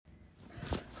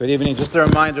Good evening. Just a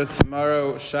reminder,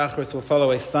 tomorrow Shachris will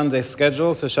follow a Sunday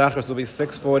schedule. So Shachris will be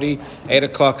 6:40, 8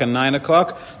 o'clock, and 9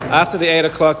 o'clock. After the 8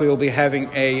 o'clock, we will be having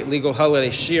a legal holiday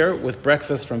shir with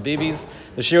breakfast from Bibi's.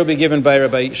 The shir will be given by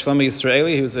Rabbi Shlomo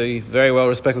Yisraeli, who's a very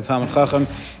well-respected Talmid Chacham,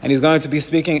 and he's going to be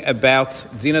speaking about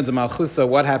Dina de Malchusa,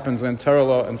 what happens when Torah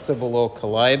law and civil law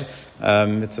collide.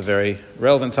 It's a very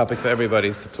relevant topic for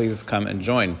everybody, so please come and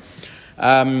join.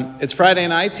 It's Friday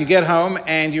night, you get home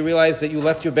and you realize that you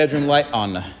left your bedroom light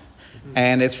on.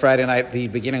 And it's Friday night, the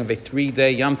beginning of a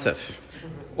 3-day Yom Tov.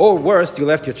 Or worse, you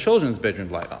left your children's bedroom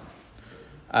light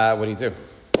on. What do you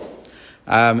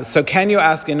do? So can you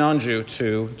ask a non-Jew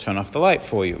to turn off the light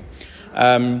for you?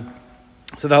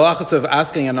 So the halachas of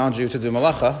asking a non-Jew to do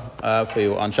malacha for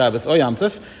you on Shabbos or Yom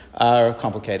Tov are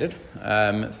complicated.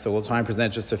 So we'll try and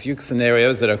present just a few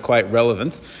scenarios that are quite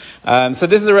relevant. So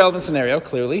this is a relevant scenario,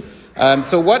 clearly.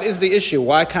 So what is the issue?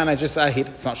 Why can't I just,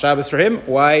 it's not Shabbos for him,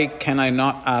 why can I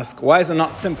not ask, why is it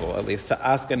not simple, at least, to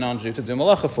ask a non-Jew to do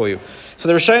malacha for you? So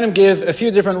the Rishonim give a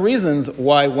few different reasons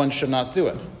why one should not do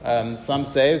it. Some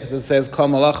say, because it says, Kol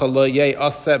malacha lo yeh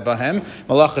aseh bahem,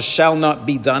 malacha shall not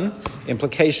be done,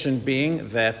 implication being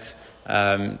that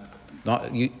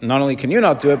not only can you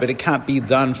not do it, but it can't be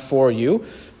done for you.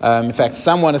 In fact,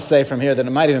 some want to say from here that it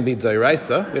might even be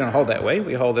d'oraisa. We don't hold that way.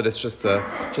 We hold that it's just a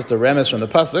remes from the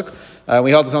pasuk.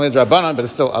 We hold it's only a drabanan, but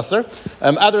it's still aser.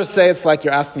 Others say it's like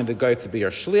you're asking the guy to be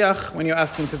your shliach when you're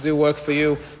asking to do work for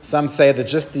you. Some say that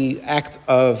just the act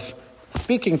of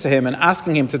speaking to him and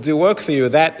asking him to do work for you,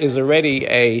 that is already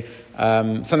a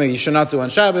something you should not do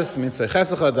on Shabbos. Mitzvah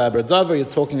chesecha daber davar.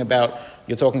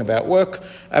 You're talking about work.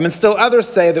 And still others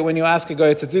say that when you ask a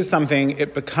guy to do something,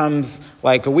 it becomes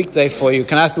like a weekday for you. You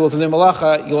can ask people to do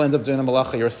malacha, you'll end up doing the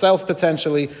malacha yourself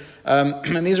potentially.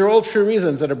 And these are all true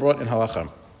reasons that are brought in halacha.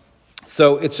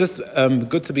 So it's just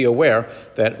good to be aware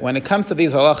that when it comes to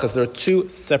these halachas, there are two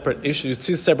separate issues,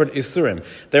 two separate isurim.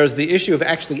 There's the issue of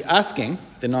actually asking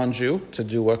the non-Jew to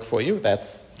do work for you.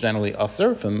 That's generally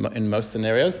aser in most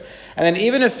scenarios. And then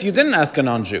even if you didn't ask a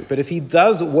non-Jew, but if he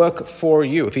does work for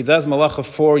you, if he does malacha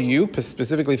for you,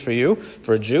 specifically for you,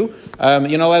 for a Jew,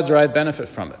 you're not allowed to derive benefit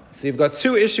from it. So you've got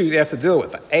two issues you have to deal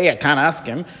with. A, I can't ask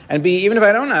him, and B, even if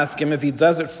I don't ask him, if he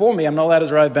does it for me, I'm not allowed to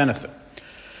derive benefit.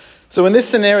 So in this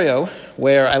scenario,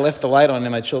 where I left the light on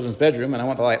in my children's bedroom and I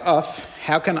want the light off,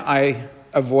 how can I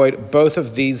avoid both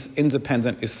of these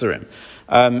independent isurim?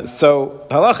 So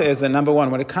the halacha is that number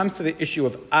one, when it comes to the issue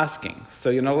of asking, so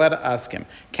you're not allowed to ask him,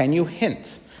 can you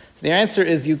hint? So the answer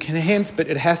is you can hint, but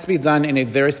it has to be done in a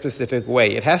very specific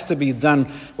way. It has to be done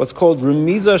what's called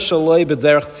rumiza shaloi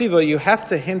b'derech tziva. You have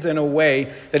to hint in a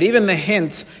way that even the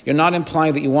hint, you're not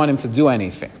implying that you want him to do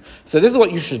anything. So this is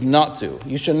what you should not do.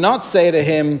 You should not say to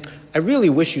him, I really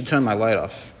wish you'd turn my light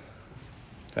off.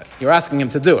 You're asking him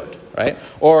to do it, right?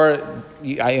 Or,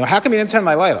 how come you didn't turn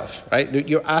my light off, right?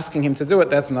 You're asking him to do it,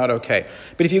 that's not okay.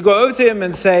 But if you go over to him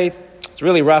and say, it's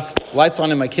really rough, lights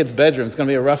on in my kid's bedroom, it's going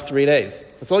to be a rough 3 days.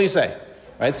 That's all you say,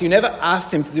 right? So you never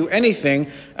asked him to do anything.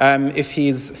 If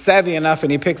he's savvy enough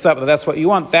and he picks up that that's what you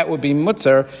want, that would be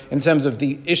mutter in terms of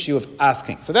the issue of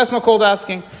asking. So that's not called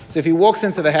asking. So if he walks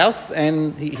into the house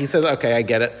and he says, okay, I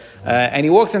get it, and he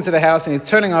walks into the house and he's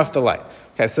turning off the light.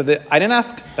 Okay, so I didn't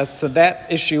ask. So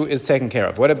that issue is taken care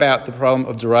of. What about the problem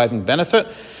of deriving benefit?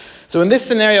 So in this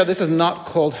scenario, this is not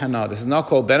called hana. This is not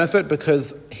called benefit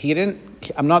because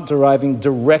I'm not deriving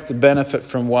direct benefit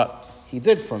from what he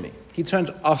did for me. He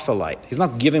turned off a light. He's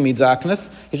not giving me darkness.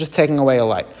 He's just taking away a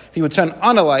light. If he would turn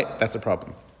on a light, that's a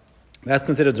problem. That's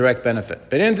considered direct benefit.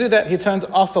 But he didn't do that. He turned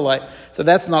off the light. So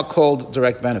that's not called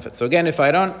direct benefit. So again, if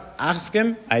I don't ask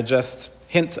him, I just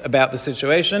hint about the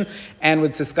situation, and we're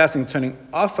discussing turning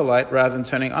off a light rather than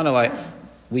turning on a light,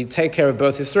 we take care of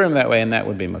both Yisurim that way, and that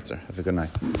would be mutter. Have a good night.